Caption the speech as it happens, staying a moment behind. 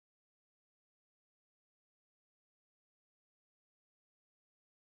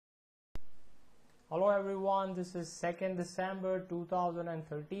Hello everyone, this is 2nd December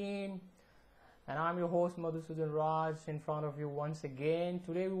 2013 and I'm your host Madhusudan Raj in front of you once again.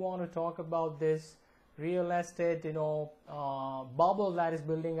 Today we want to talk about this real estate bubble that is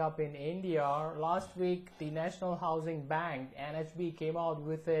building up in India. Last week the National Housing Bank NHB came out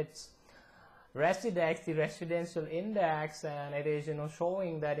with its Residex, the Residential Index, and it is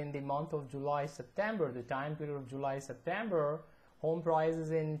showing that in the month of July-September, the time period of July-September, home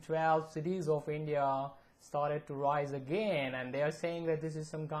prices in 12 cities of India started to rise again, and they are saying that this is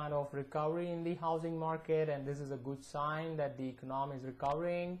some kind of recovery in the housing market and this is a good sign that the economy is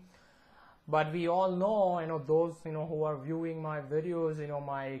recovering. But we all know, those who are viewing my videos,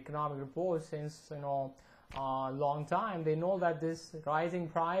 my economic reports since long time, they know that this rising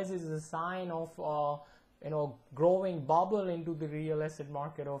price is a sign of growing bubble into the real estate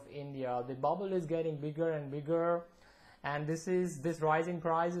market of India. The bubble is getting bigger and bigger, and this rising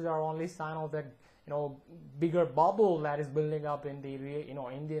prices are only sign of that bigger bubble that is building up in the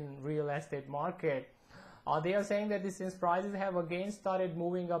Indian real estate market. They are saying that since prices have again started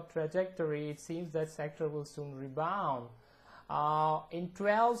moving up trajectory, it seems that sector will soon rebound. In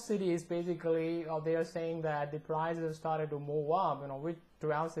 12 cities, basically, they are saying that the prices have started to move up. Which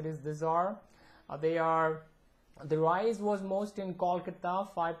 12 cities these are? The rise was most in Kolkata,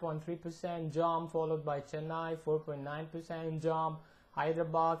 5.3% jump, followed by Chennai, 4.9% jump,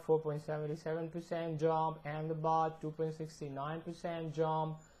 Hyderabad, 4.77% jump, Ahmedabad, 2.69%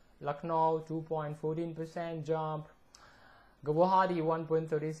 jump, Lucknow, 2.14% jump, Guwahati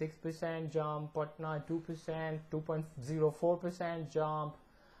 1.36% jump, Patna 2.04% jump,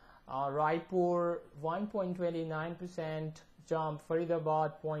 Raipur 1.29% jump,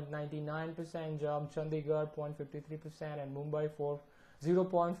 Faridabad 0.99% jump, Chandigarh 0.53%, and Mumbai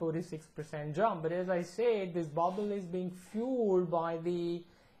 0.46% jump. But as I said, this bubble is being fueled by the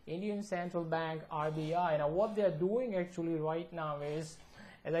Indian Central Bank RBI. Now what they are doing actually right now is,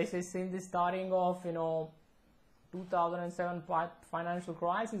 as I say, since the starting of 2007 financial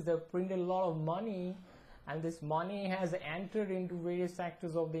crisis, they printed a lot of money, and this money has entered into various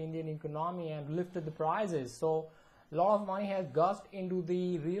sectors of the Indian economy and lifted the prices. So a lot of money has gushed into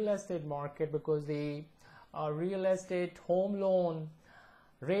the real estate market because the real estate home loan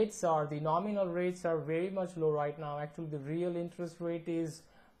rates the nominal rates are very much low right now. Actually, the real interest rate is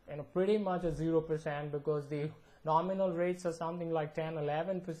pretty much at 0% because the nominal rates are something like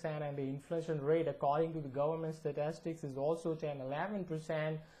 10-11%, and the inflation rate according to the government statistics is also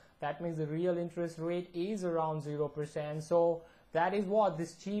 10-11%. That means the real interest rate is around 0%. So that is what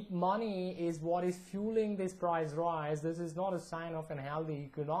this cheap money is what is fueling this price rise. This is not a sign of a healthy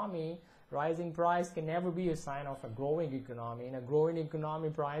economy. Rising price can never be a sign of a growing economy. In a growing economy,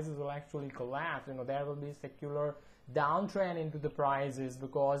 prices will actually collapse. There will be a secular downtrend into the prices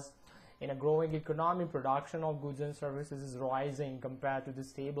because in a growing economy, production of goods and services is rising compared to the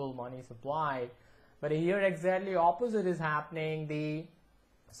stable money supply. But here exactly opposite is happening. The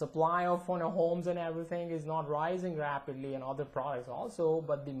supply of homes and everything is not rising rapidly, and other products also,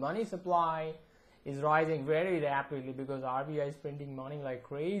 but the money supply is rising very rapidly because RBI is printing money like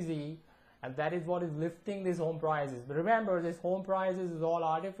crazy, and that is what is lifting these home prices. But remember, this home prices is all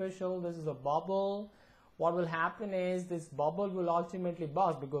artificial. This is a bubble. What will happen is this bubble will ultimately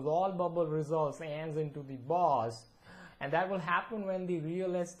burst because all bubble results ends into the burst, and that will happen when the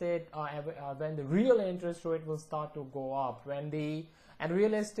real estate when the real interest rate will start to go up,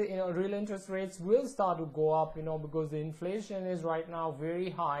 real interest rates will start to go up, because the inflation is right now very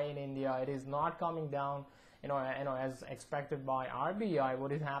high in India. It is not coming down, as expected by RBI.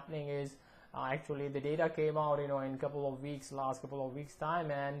 What is happening is actually the data came out, in last couple of weeks time,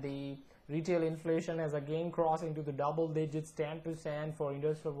 and the retail inflation has again crossed into the double digits. 10% for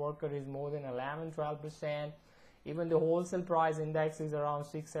industrial worker is more than 11-12%. Even the wholesale price index is around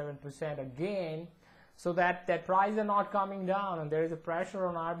 6-7% again. So that prices are not coming down, and there is a pressure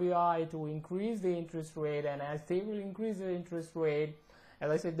on RBI to increase the interest rate, and as they will increase the interest rate,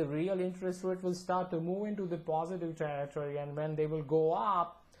 as I said, the real interest rate will start to move into the positive territory, and when they will go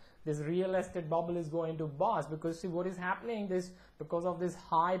up, this real estate bubble is going to burst. Because see what is happening, because of this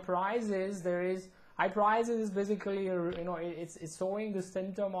high prices, high prices is basically it's showing the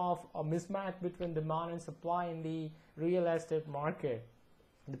symptom of a mismatch between demand and supply in the real estate market.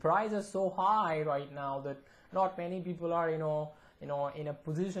 The price is so high right now that not many people are in a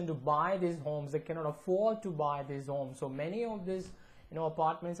position to buy these homes. They cannot afford to buy these homes. So many of these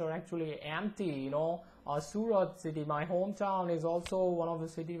apartments are actually empty. Surat city, my hometown, is also one of the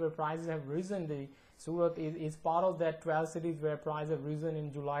cities where prices have risen. Surat is part of that 12 cities where prices have risen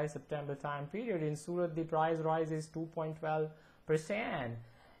in July-September time period. In Surat, the price rise is 2.12%.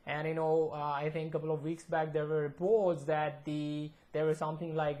 And I think a couple of weeks back there were reports that there were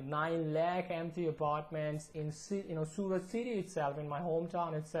something like 9 lakh empty apartments in Surat city itself, in my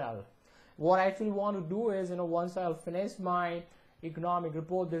hometown itself. What I actually want to do is, once I'll finish my economic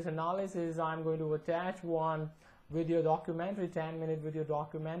report, this analysis, I'm going to attach one video documentary, 10-minute video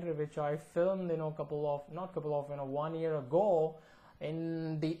documentary, which I filmed 1 year ago,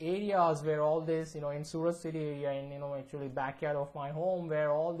 in the areas where all this, in Surat city area, in actually backyard of my home,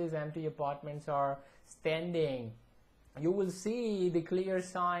 where all these empty apartments are standing. You will see the clear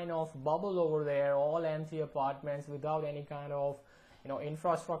sign of bubble over there, all empty apartments without any kind of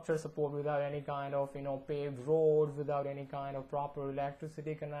infrastructure support, without any kind of paved roads, without any kind of proper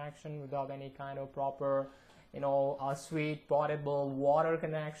electricity connection, without any kind of proper sweet potable water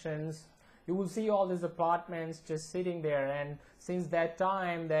connections. You will see all these apartments just sitting there, and since that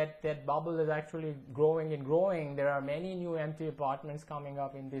time that bubble is actually growing and growing, there are many new empty apartments coming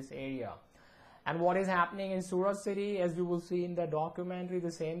up in this area. And what is happening in Surat city, as you will see in the documentary,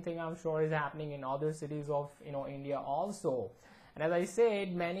 the same thing I'm sure is happening in other cities of India also. And as I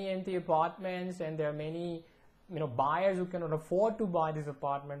said, many empty apartments, and there are many buyers who cannot afford to buy this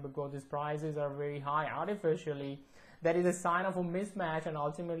apartment because these prices are very high artificially. That is a sign of a mismatch, and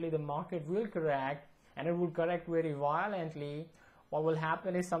ultimately the market will correct, and it will correct very violently. What will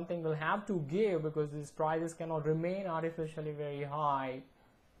happen is something will have to give, because these prices cannot remain artificially very high.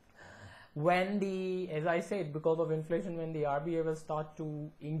 When as I said, because of inflation, when the RBI will start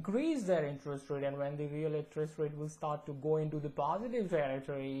to increase their interest rate, and when the real interest rate will start to go into the positive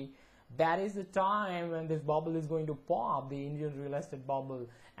territory, that is the time when this bubble is going to pop, the Indian real estate bubble.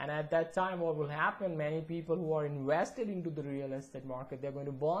 And at that time, what will happen, many people who are invested into the real estate market, they're going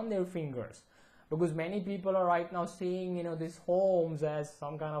to burn their fingers, because many people are right now seeing these homes as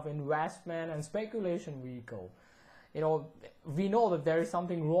some kind of investment and speculation vehicle. We know that there is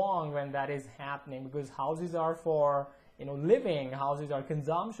something wrong when that is happening, because houses are for living, houses are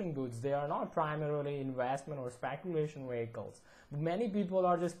consumption goods. They are not primarily investment or speculation vehicles. Many people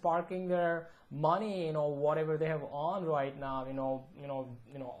are just parking their money, whatever they have on right now,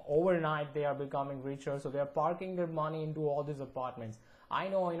 overnight they are becoming richer, so they are parking their money into all these apartments. I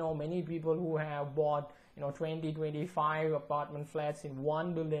know, many people who have bought, 20, 25 apartment flats in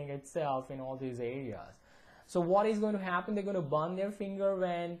one building itself in all these areas. So what is going to happen? They're going to burn their finger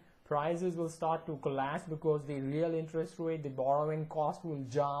when prices will start to collapse, because the real interest rate, the borrowing cost will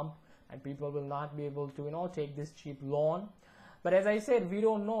jump, and people will not be able to, take this cheap loan. But as I said, we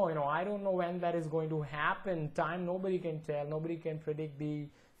don't know, I don't know when that is going to happen. Time, nobody can tell, nobody can predict the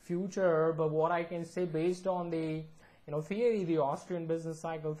future. But what I can say, based on the theory, the Austrian business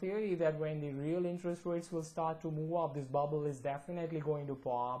cycle theory, that when the real interest rates will start to move up, this bubble is definitely going to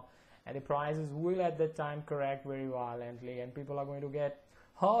pop, and the prices will at that time correct very violently, and people are going to get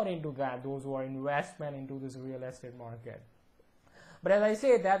hurt into that, those who are investment into this real estate market. But as I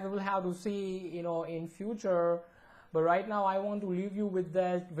say, that we will have to see in future. But right now I want to leave you with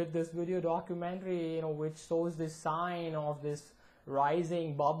this video documentary which shows this sign of this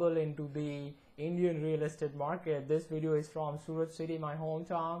rising bubble into the Indian real estate market. This video is from Surat city, my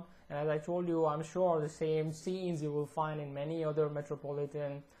hometown, and as I told you, I'm sure the same scenes you will find in many other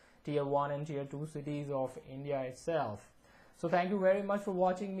metropolitan tier 1 and tier 2 cities of India itself. So thank you very much for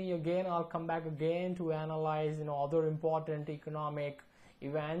watching me again. I'll come back again to analyze other important economic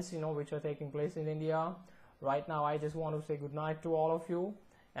events which are taking place in India. Right now I just want to say good night to all of you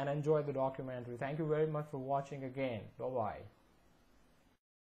and enjoy the documentary. Thank you very much for watching again. Bye bye.